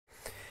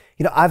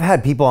I've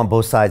had people on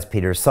both sides,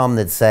 Peter, some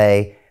that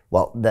say,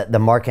 well, the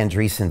Mark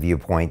Andreessen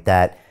viewpoint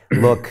that,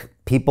 look,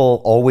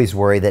 people always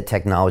worry that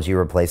technology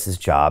replaces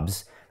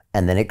jobs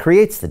and then it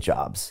creates the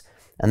jobs.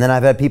 And then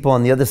I've had people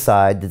on the other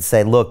side that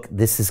say, look,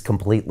 this is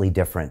completely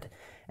different.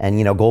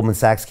 And, Goldman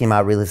Sachs came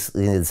out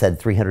recently and said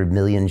 300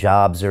 million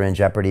jobs are in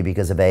jeopardy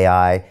because of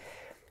AI.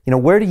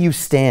 Where do you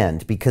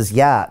stand? Because,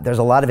 yeah, there's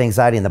a lot of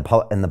anxiety in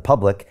the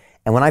public.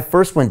 And when I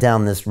first went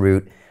down this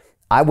route,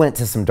 I went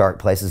to some dark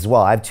places as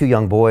well. I have two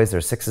young boys,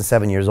 they're 6 and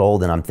 7 years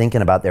old, and I'm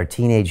thinking about their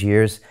teenage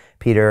years,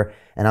 Peter,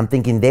 and I'm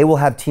thinking they will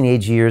have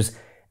teenage years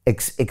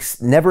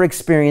never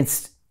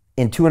experienced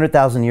in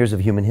 200,000 years of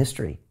human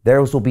history.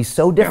 Theirs will be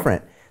so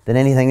different than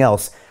anything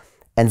else.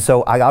 And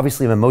so I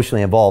obviously am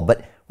emotionally involved,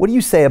 but what do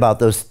you say about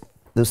those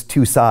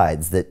two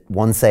sides, that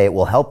one say it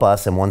will help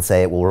us and one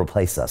say it will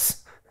replace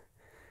us?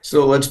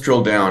 So let's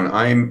drill down.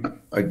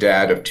 I'm a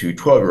dad of two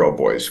 12-year-old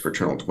boys,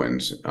 fraternal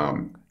twins.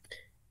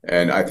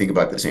 And I think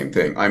about the same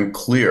thing. I'm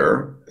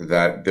clear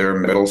that their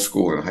middle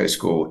school and high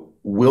school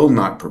will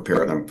not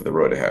prepare them for the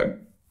road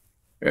ahead,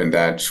 and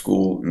that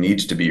school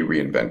needs to be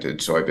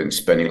reinvented. So I've been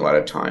spending a lot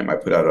of time. I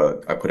put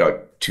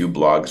out 2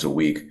 blogs a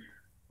week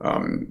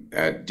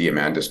at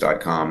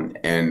Diamandis.com,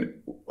 and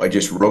I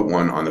just wrote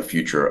one on the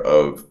future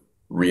of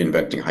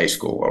reinventing high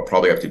school. I'll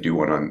probably have to do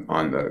one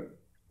on the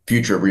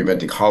future of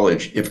reinventing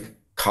college, if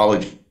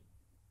college.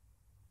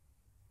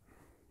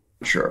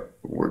 Sure,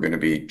 we're going to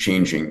be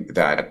changing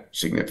that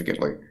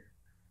significantly.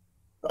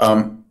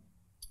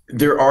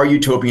 There are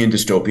utopian and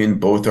dystopian.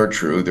 Both are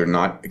true. They're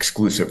not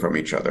exclusive from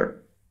each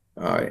other.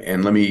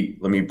 And let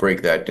me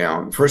break that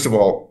down. First of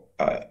all,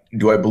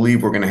 do I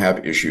believe we're going to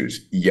have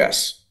issues?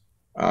 Yes.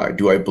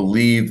 Do I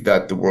believe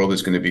that the world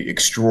is going to be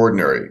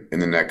extraordinary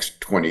in the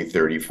next 20,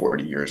 30,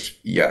 40 years?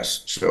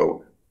 Yes.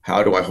 So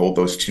how do I hold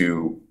those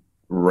two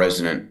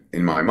resonant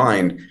in my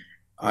mind?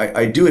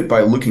 I do it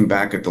by looking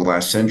back at the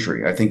last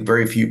century. I think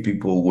very few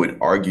people would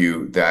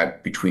argue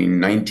that between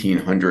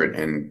 1900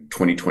 and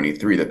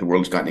 2023 that the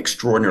world's gotten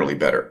extraordinarily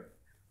better,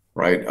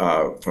 right?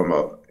 From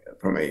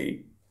a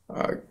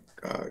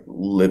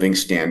living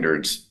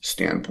standards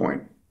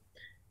standpoint.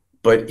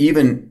 But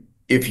even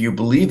if you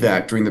believe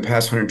that, during the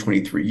past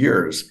 123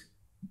 years,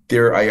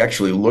 I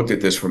actually looked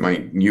at this for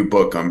my new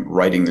book. I'm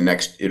writing the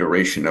next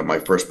iteration of my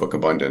first book,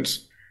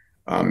 Abundance.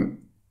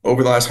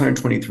 Over the last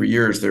 123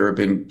 years, there have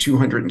been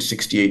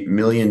 268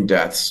 million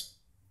deaths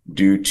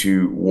due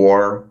to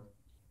war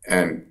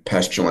and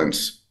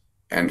pestilence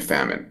and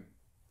famine,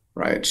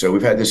 right? So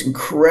we've had this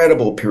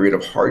incredible period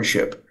of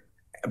hardship,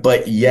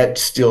 but yet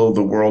still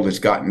the world has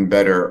gotten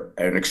better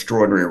at an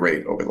extraordinary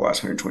rate over the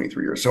last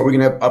 123 years. So are we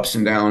going to have ups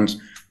and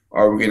downs?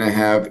 Are we going to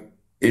have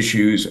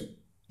issues?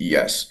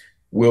 Yes.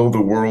 Will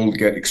the world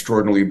get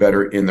extraordinarily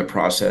better in the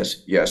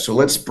process? Yes. So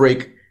let's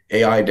break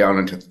AI down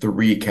into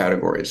 3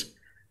 categories.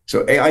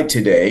 So AI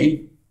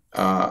today,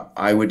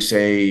 I would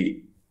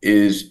say,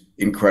 is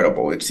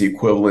incredible. It's the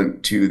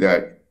equivalent to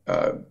that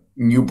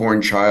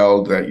newborn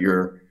child that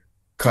you're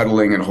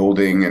cuddling and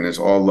holding and is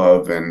all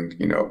love. And,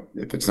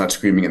 if it's not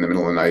screaming in the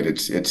middle of the night,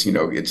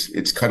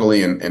 it's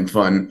cuddly and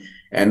fun.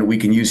 And we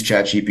can use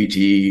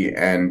ChatGPT,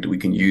 and we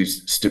can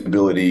use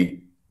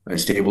stability and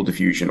stable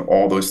diffusion,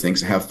 all those things,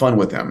 to have fun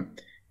with them.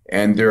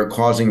 And they're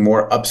causing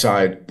more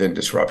upside than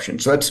disruption.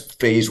 So that's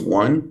phase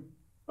 1.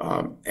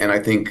 And I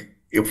think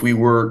if we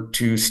were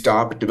to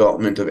stop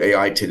development of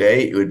AI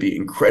today, it would be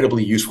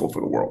incredibly useful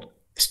for the world.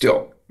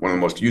 Still, one of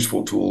the most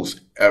useful tools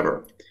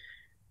ever.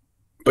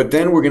 But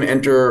then we're going to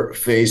enter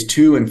phase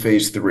 2 and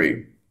phase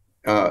 3.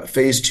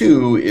 Phase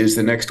 2 is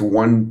the next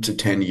 1 to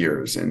 10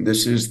 years. And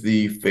this is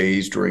the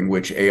phase during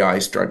which AI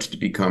starts to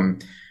become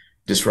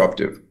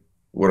disruptive.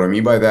 What do I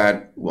mean by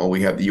that? Well,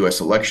 we have the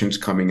US elections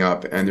coming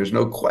up, and there's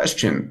no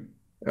question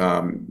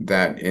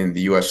that in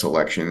the US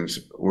elections,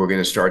 we're going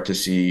to start to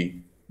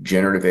see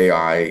generative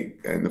AI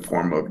in the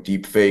form of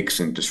deep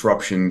fakes and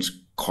disruptions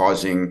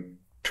causing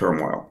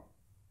turmoil.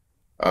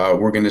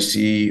 We're going to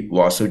see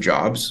loss of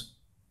jobs.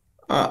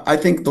 I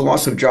think the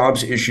loss of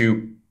jobs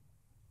issue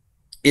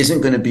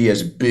isn't going to be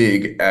as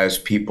big as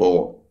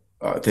people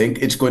think.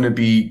 It's going to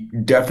be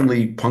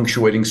definitely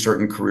punctuating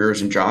certain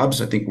careers and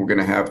jobs. I think we're going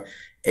to have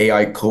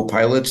AI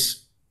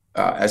co-pilots.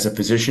 As a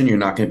physician, you're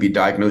not going to be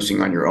diagnosing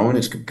on your own.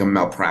 It's become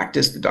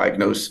malpractice to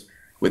diagnose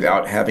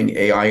without having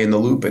AI in the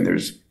loop, and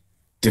there's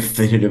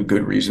definitive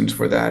good reasons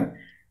for that.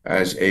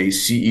 As a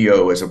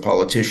CEO, as a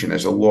politician,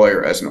 as a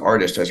lawyer, as an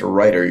artist, as a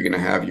writer, you're going to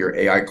have your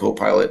AI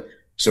co-pilot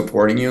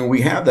supporting you. And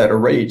we have that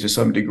already to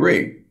some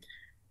degree.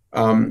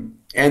 And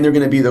there are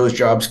going to be those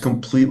jobs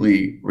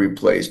completely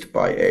replaced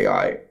by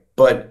AI,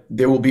 but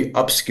there will be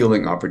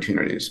upskilling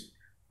opportunities.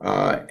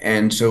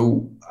 And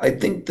so I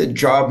think the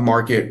job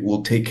market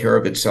will take care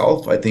of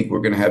itself. I think we're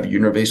going to have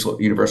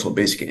universal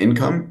basic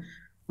income,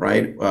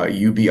 right?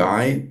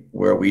 UBI,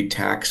 where we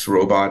tax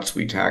robots,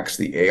 we tax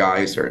the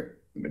AIs that are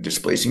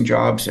displacing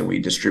jobs, and we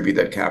distribute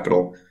that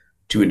capital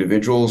to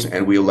individuals,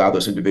 and we allow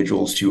those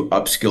individuals to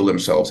upskill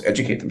themselves,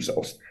 educate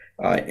themselves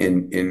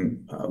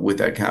with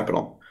that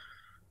capital.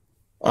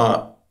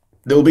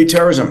 There will be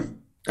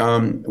terrorism.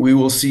 We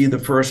will see the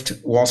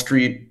first Wall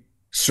Street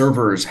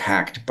servers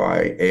hacked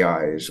by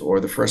AIs or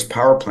the first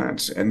power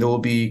plants, and there will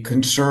be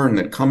concern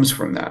that comes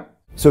from that.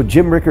 So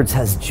Jim Rickards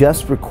has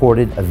just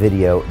recorded a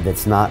video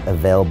that's not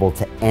available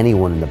to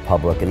anyone in the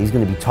public, and he's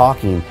going to be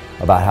talking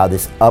about how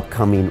this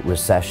upcoming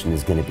recession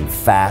is going to be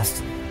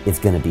fast, it's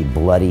going to be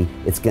bloody,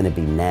 it's going to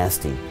be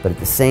nasty. But at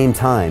the same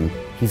time,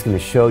 he's going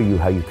to show you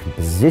how you can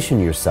position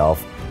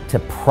yourself to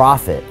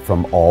profit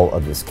from all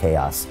of this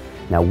chaos.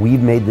 Now,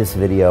 we've made this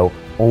video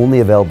only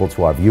available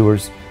to our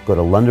viewers. Go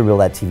to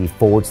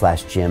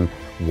londonreal.tv/Jim.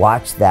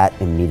 Watch that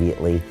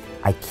immediately.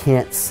 I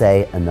can't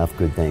say enough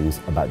good things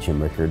about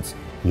Jim Rickards.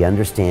 He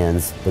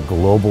understands the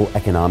global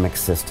economic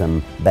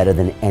system better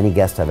than any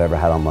guest I've ever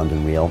had on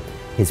London Real.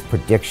 His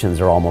predictions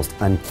are almost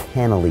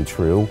uncannily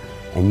true,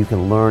 and you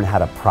can learn how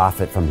to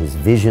profit from his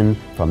vision,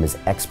 from his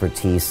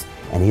expertise,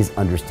 and his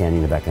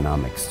understanding of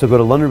economics. So go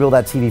to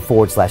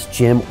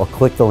londonreal.tv/Jim or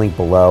click the link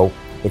below.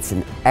 It's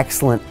an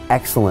excellent,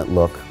 excellent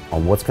look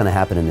on what's going to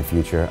happen in the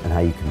future and how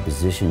you can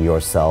position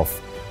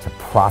yourself to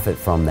profit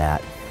from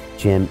that.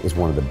 Jim is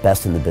one of the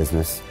best in the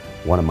business,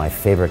 one of my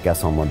favorite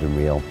guests on London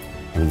Real,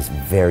 and he's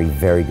very,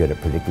 very good at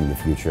predicting the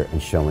future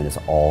and showing us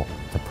all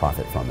to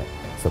profit from it.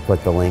 So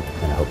click the link,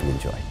 and I hope you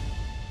enjoy.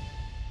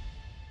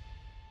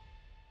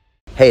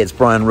 Hey, it's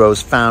Brian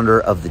Rose, founder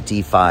of the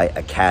DeFi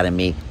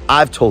Academy.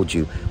 I've told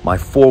you my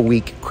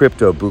 4-week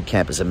crypto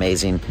bootcamp is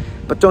amazing,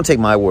 but don't take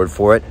my word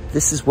for it.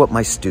 This is what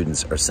my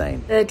students are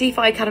saying. The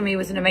DeFi Academy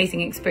was an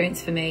amazing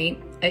experience for me.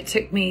 It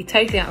took me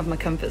totally out of my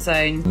comfort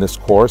zone. In this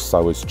course, I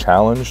was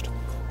challenged,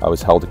 I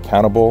was held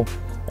accountable,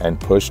 and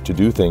pushed to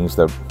do things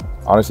that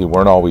honestly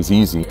weren't always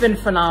easy. It's been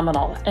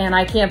phenomenal, and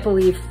I can't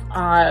believe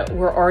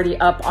we're already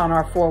up on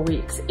our 4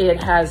 weeks.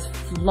 It has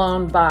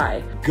flown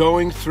by.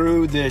 Going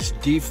through this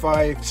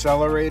DeFi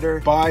accelerator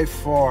by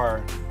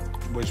far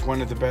was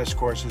one of the best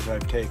courses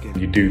I've taken.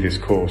 You do this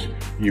course,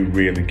 you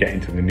really get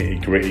into the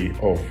nitty-gritty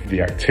of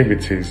the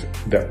activities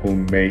that will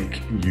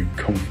make you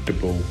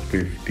comfortable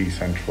with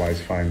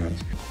decentralized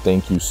finance.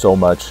 Thank you so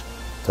much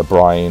to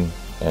Brian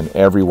and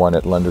everyone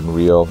at London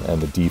Real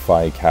and the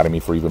DeFi Academy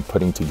for even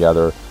putting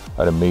together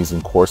an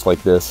amazing course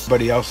like this.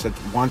 Anybody else that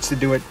wants to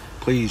do it,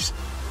 please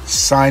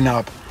sign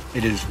up.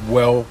 It is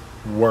well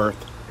worth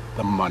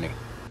the money.